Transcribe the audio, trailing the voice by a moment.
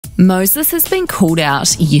Moses has been called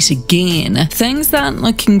out yet again. Things aren't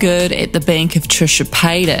looking good at the bank of Trisha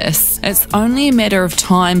Paytas. It's only a matter of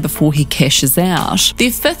time before he cashes out.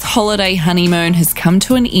 Their 5th holiday honeymoon has come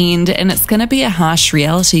to an end, and it's going to be a harsh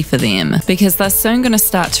reality for them, because they're soon going to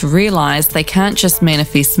start to realise they can't just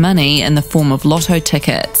manifest money in the form of lotto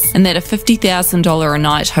tickets, and that a $50,000 a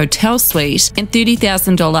night hotel suite and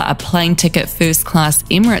 $30,000 a plane ticket first class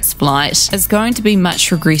Emirates flight is going to be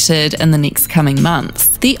much regretted in the next coming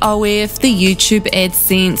months. The OF, the YouTube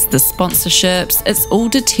AdSense, the sponsorships, it's all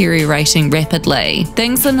deteriorating rapidly.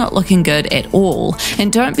 Things are not looking good at all,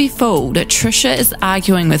 and don't be fooled, Trisha is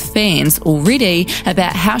arguing with fans already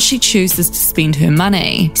about how she chooses to spend her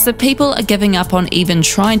money. So people are giving up on even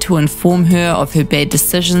trying to inform her of her bad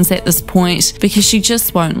decisions at this point, because she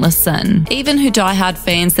just won't listen. Even her diehard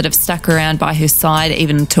fans that have stuck around by her side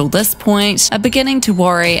even until this point are beginning to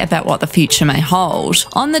worry about what the future may hold.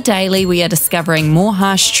 On the daily, we are discovering more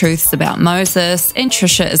harsh truths about Moses, and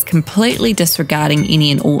Trisha is completely disregarding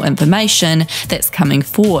any and all information that's coming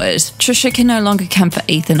forward. Trisha can no longer come for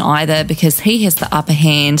Ethan either, because he has the upper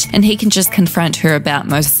hand and he can just confront her about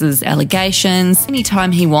Moses' allegations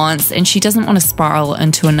anytime he wants, and she doesn't want to spiral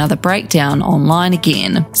into another breakdown online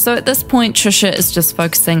again. So at this point, Trisha is just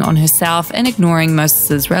focusing on herself and ignoring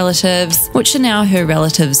Moses' relatives, which are now her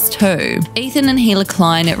relatives too. Ethan and Hila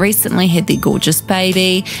Klein recently had their gorgeous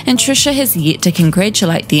baby, and Trisha has yet to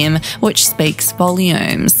congratulate them, which speaks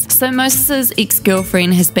volumes. So Moses'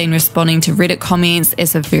 ex-girlfriend has been responding to Reddit comments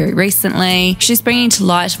as of very recently. She's bringing to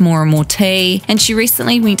light more and more tea, and she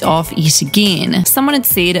recently went off yet again. Someone had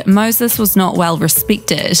said Moses was not well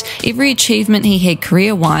respected. Every achievement he had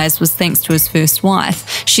career-wise was thanks to his first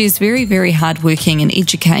wife. She is very, very hardworking and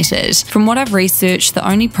educated. From what I've researched, the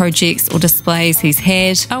only projects or displays he's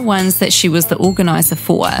had are ones that she was the organizer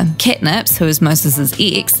for. Catnips, who is Moses'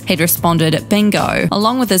 ex, had responded at bingo,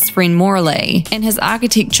 along with his friend Morley, and his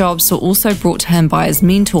architect jobs were also brought to him by his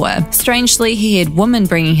mentor. Strangely, he had women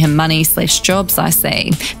bringing him money/jobs, I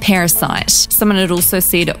see. Parasite. Someone had also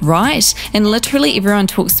said, right, and literally everyone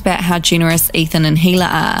talks about how generous Ethan and Hila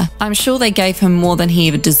are. I'm sure they gave him more than he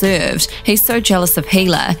ever deserved. He's so jealous of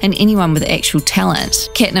Hila and anyone with actual talent.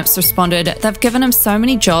 Catnips responded, they've given him so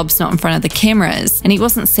many jobs not in front of the cameras, and he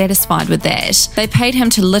wasn't satisfied with that. They paid him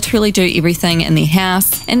to literally do everything in their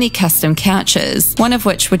house and their custom couches, one of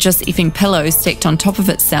which were just effing pillows stacked on top of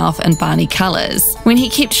itself in Barney colours. When he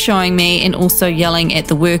kept showing me and also yelling at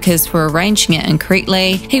the workers for arranging it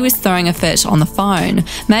incorrectly, he was throwing a fit on the phone.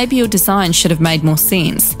 Maybe your design should have made more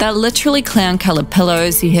sense. They're literally clown-coloured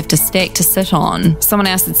pillows you have to stack to sit on. Someone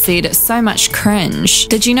else had said, so much cringe.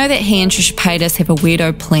 Did you know that he and Trisha Paytas have a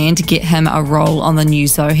weirdo plan to get him a role on the new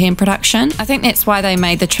Zohan production? I think that's why they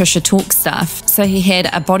made the Trisha Talk stuff, so he had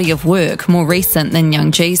a body of work more recent than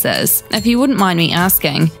young Jesus. If you wouldn't mind me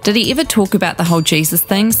asking, did he ever talk about the whole Jesus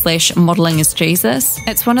thing / modelling as Jesus?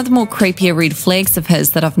 It's one of the more creepier red flags of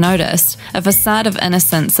his that I've noticed, a facade of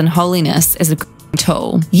innocence and holiness as a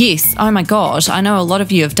tool. Yes, oh my god, I know a lot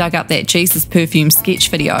of you have dug up that Jesus perfume sketch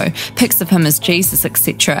video, pics of him as Jesus,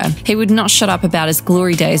 etc. He would not shut up about his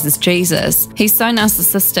glory days as Jesus. He's so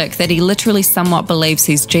narcissistic that he literally somewhat believes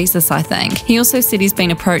he's Jesus, I think. He also said he's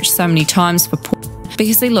been approached so many times for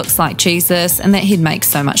because he looks like Jesus and that he'd make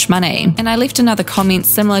so much money. And I left another comment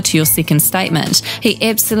similar to your second statement. He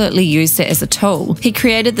absolutely used it as a tool. He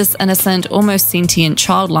created this innocent, almost sentient,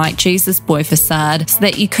 childlike Jesus boy facade so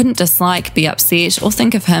that you couldn't dislike, be upset, or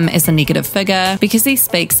think of him as a negative figure because he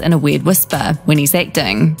speaks in a weird whisper when he's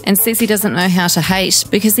acting, and says he doesn't know how to hate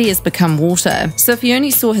because he has become water. So if you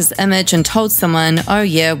only saw his image and told someone, oh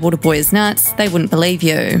yeah, Waterboy is nuts, they wouldn't believe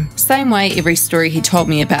you. Same way every story he told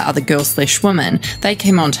me about other girls/women, they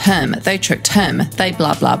came onto him, they tricked him, they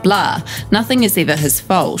blah blah blah. Nothing is ever his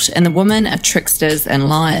fault, and the women are tricksters and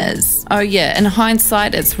liars. Oh yeah, in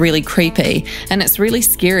hindsight it's really creepy, and it's really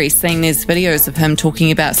scary seeing these videos of him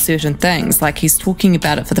talking about certain things like he's talking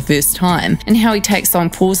about it for the first time, and how he takes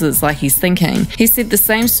on pauses like he's thinking. He said the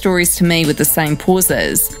same stories to me with the same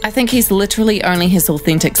pauses. I think he's literally only his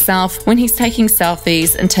authentic self when he's taking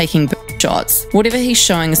selfies and taking shots. Whatever he's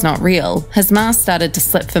showing is not real. His mask started to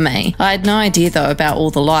slip for me. I had no idea though about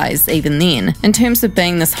all the lies even then. In terms of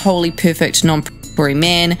being this wholly perfect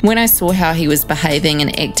man, when I saw how he was behaving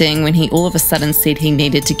and acting when he all of a sudden said he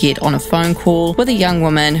needed to get on a phone call with a young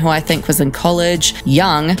woman who I think was in college,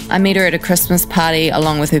 young, I met her at a Christmas party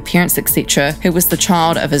along with her parents etc, who was the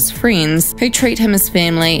child of his friends who treat him as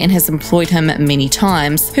family and has employed him many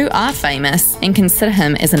times, who are famous and consider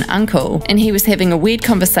him as an uncle, and he was having a weird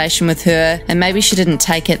conversation with her, and maybe she didn't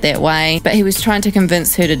take it that way, but he was trying to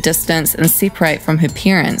convince her to distance and separate from her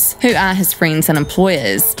parents, who are his friends and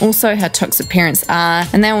employers. Also how toxic parents feelings are,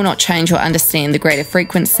 and they will not change or understand the greater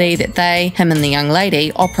frequency that they, him and the young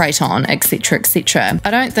lady, operate on, etc, etc.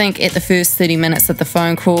 I don't think at the first 30 minutes of the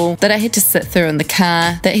phone call that I had to sit through in the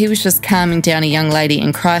car that he was just calming down a young lady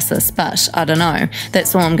in crisis, but I don't know,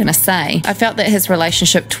 that's all I'm gonna say. I felt that his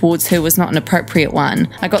relationship towards her was not an appropriate one.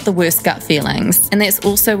 I got the worst gut feelings, and that's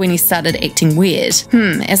also when he started acting weird.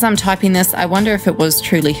 As I'm typing this, I wonder if it was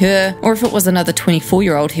truly her, or if it was another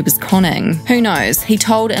 24-year-old he was conning. Who knows? He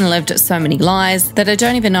told and lived so many lies that I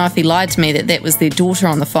don't even know if he lied to me that that was their daughter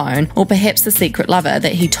on the phone, or perhaps the secret lover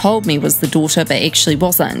that he told me was the daughter but actually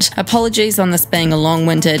wasn't. Apologies on this being a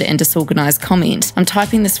long-winded and disorganised comment. I'm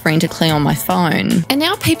typing this frantically on my phone. And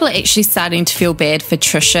now people are actually starting to feel bad for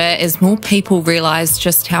Trisha as more people realise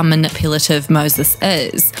just how manipulative Moses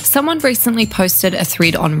is. Someone recently posted a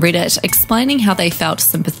thread on Reddit explaining how they felt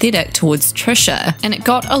sympathetic towards Trisha, and it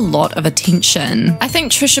got a lot of attention. I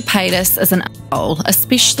think Trisha Paytas is an asshole,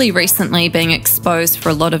 especially recently being exposed for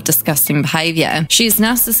a lot of disgusting behaviour. She is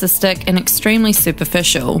narcissistic and extremely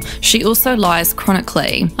superficial. She also lies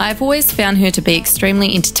chronically. I've always found her to be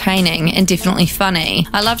extremely entertaining and definitely funny.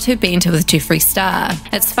 I loved her banter with Jeffree Star.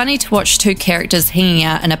 It's funny to watch two characters hanging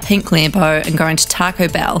out in a pink Lambo and going to Taco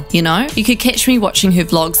Bell, you know? You could catch me watching her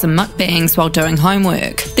vlogs and mukbangs while doing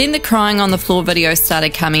homework. Then the crying on the floor video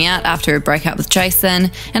started coming out after her breakup with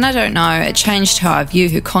Jason, and I don't know, it changed how I view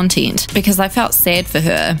her content because I felt sad for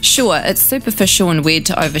her. Sure, it's superficial and weird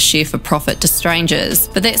to overshare for profit to strangers,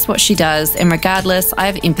 but that's what she does, and regardless, I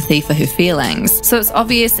have empathy for her feelings. So it's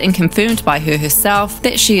obvious and confirmed by her herself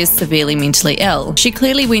that she is severely mentally ill. She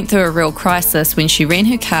clearly went through a real crisis when she ran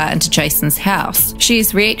her car into Jason's house. She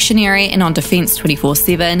is reactionary and on defense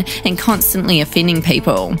 24/7 and constantly offending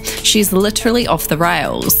people. She is literally off the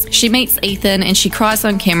rails. She meets Ethan and she cries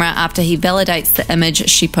on camera after he validates the image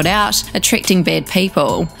she put out, attracting bad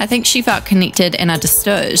people. I think she felt connected and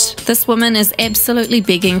understood. This woman is absolutely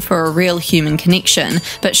begging for a real human connection,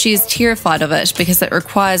 but she is terrified of it because it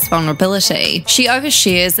requires vulnerability. She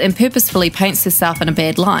overshares and purposefully paints herself in a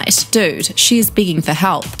bad light. Dude, she is begging for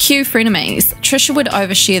help. Cue frenemies. Trisha would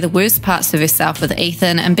overshare the worst parts of herself with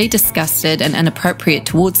Ethan and be disgusted and inappropriate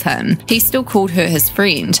towards him. He still called her his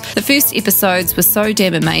friend. The first episodes were so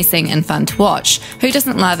damn amazing and fun to watch. Who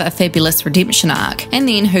doesn't love a fabulous redemption arc? And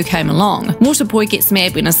then who came along? Waterboy gets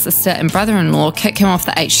mad when his sister and brother-in-law kick him off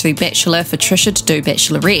the H3 Bachelor for Trisha to do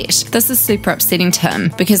Bachelorette. This is super upsetting to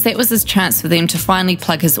him because that was his chance for them to finally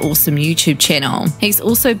plug his awesome YouTube channel. He's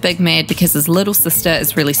also big mad because his little sister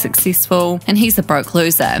is really successful and he's a broke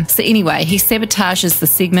loser. So anyway, he sabotages the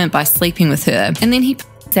segment by sleeping with her, and then he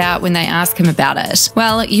out when they ask him about it.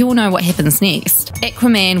 Well, you all know what happens next.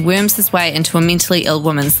 Aquaman worms his way into a mentally ill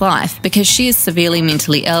woman's life because she is severely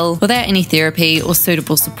mentally ill without any therapy or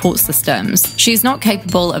suitable support systems. She is not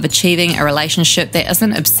capable of achieving a relationship that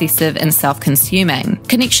isn't obsessive and self-consuming.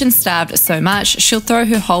 Connection starved so much, she'll throw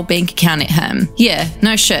her whole bank account at him. Yeah,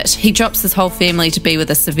 no shit. He drops his whole family to be with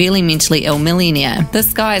a severely mentally ill millionaire.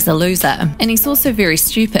 This guy is a loser. And he's also very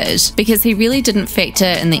stupid because he really didn't factor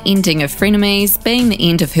in the ending of Frenemies being the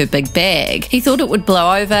end of her big bag. He thought it would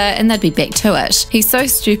blow over and they'd be back to it. He's so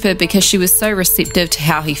stupid because she was so receptive to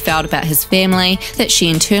how he felt about his family that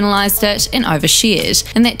she internalized it and overshared,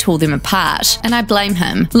 and that tore them apart. And I blame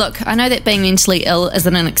him. Look, I know that being mentally ill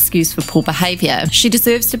isn't an excuse for poor behaviour. She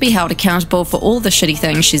deserves to be held accountable for all the shitty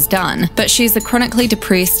things she's done, but she's a chronically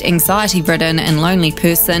depressed, anxiety-ridden and lonely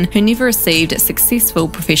person who never received successful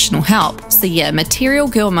professional help. So yeah, Material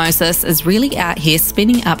Girl Moses is really out here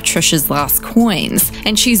spending up Trisha's last coins,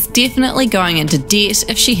 and she's definitely going into debt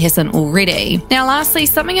if she hasn't already. Now lastly,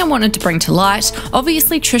 something I wanted to bring to light.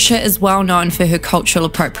 Obviously Trisha is well known for her cultural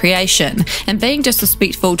appropriation and being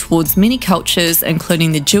disrespectful towards many cultures,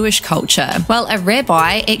 including the Jewish culture. Well, a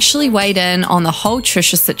rabbi actually weighed in on the whole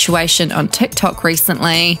Trisha situation on TikTok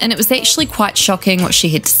recently, and it was actually quite shocking what she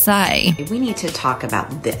had to say. We need to talk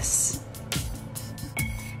about this.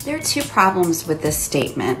 There are two problems with this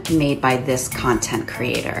statement made by this content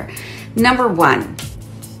creator. Number one,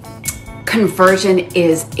 conversion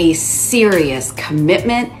is a serious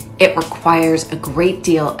commitment. It requires a great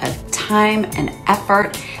deal of time and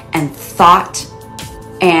effort and thought,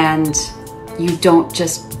 and you don't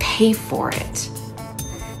just pay for it.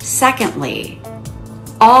 Secondly,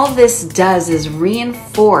 all this does is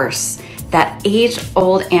reinforce that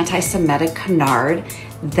age-old anti-Semitic canard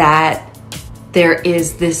that there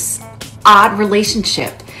is this odd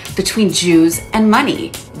relationship between Jews and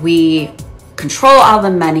money. We control all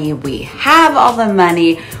the money, we have all the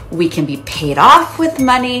money, we can be paid off with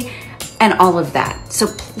money, and all of that. So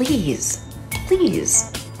please,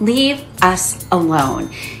 please leave us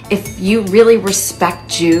alone. If you really respect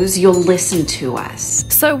Jews, you'll listen to us.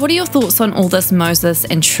 So what are your thoughts on all this Moses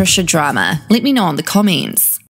and Trisha drama? Let me know in the comments.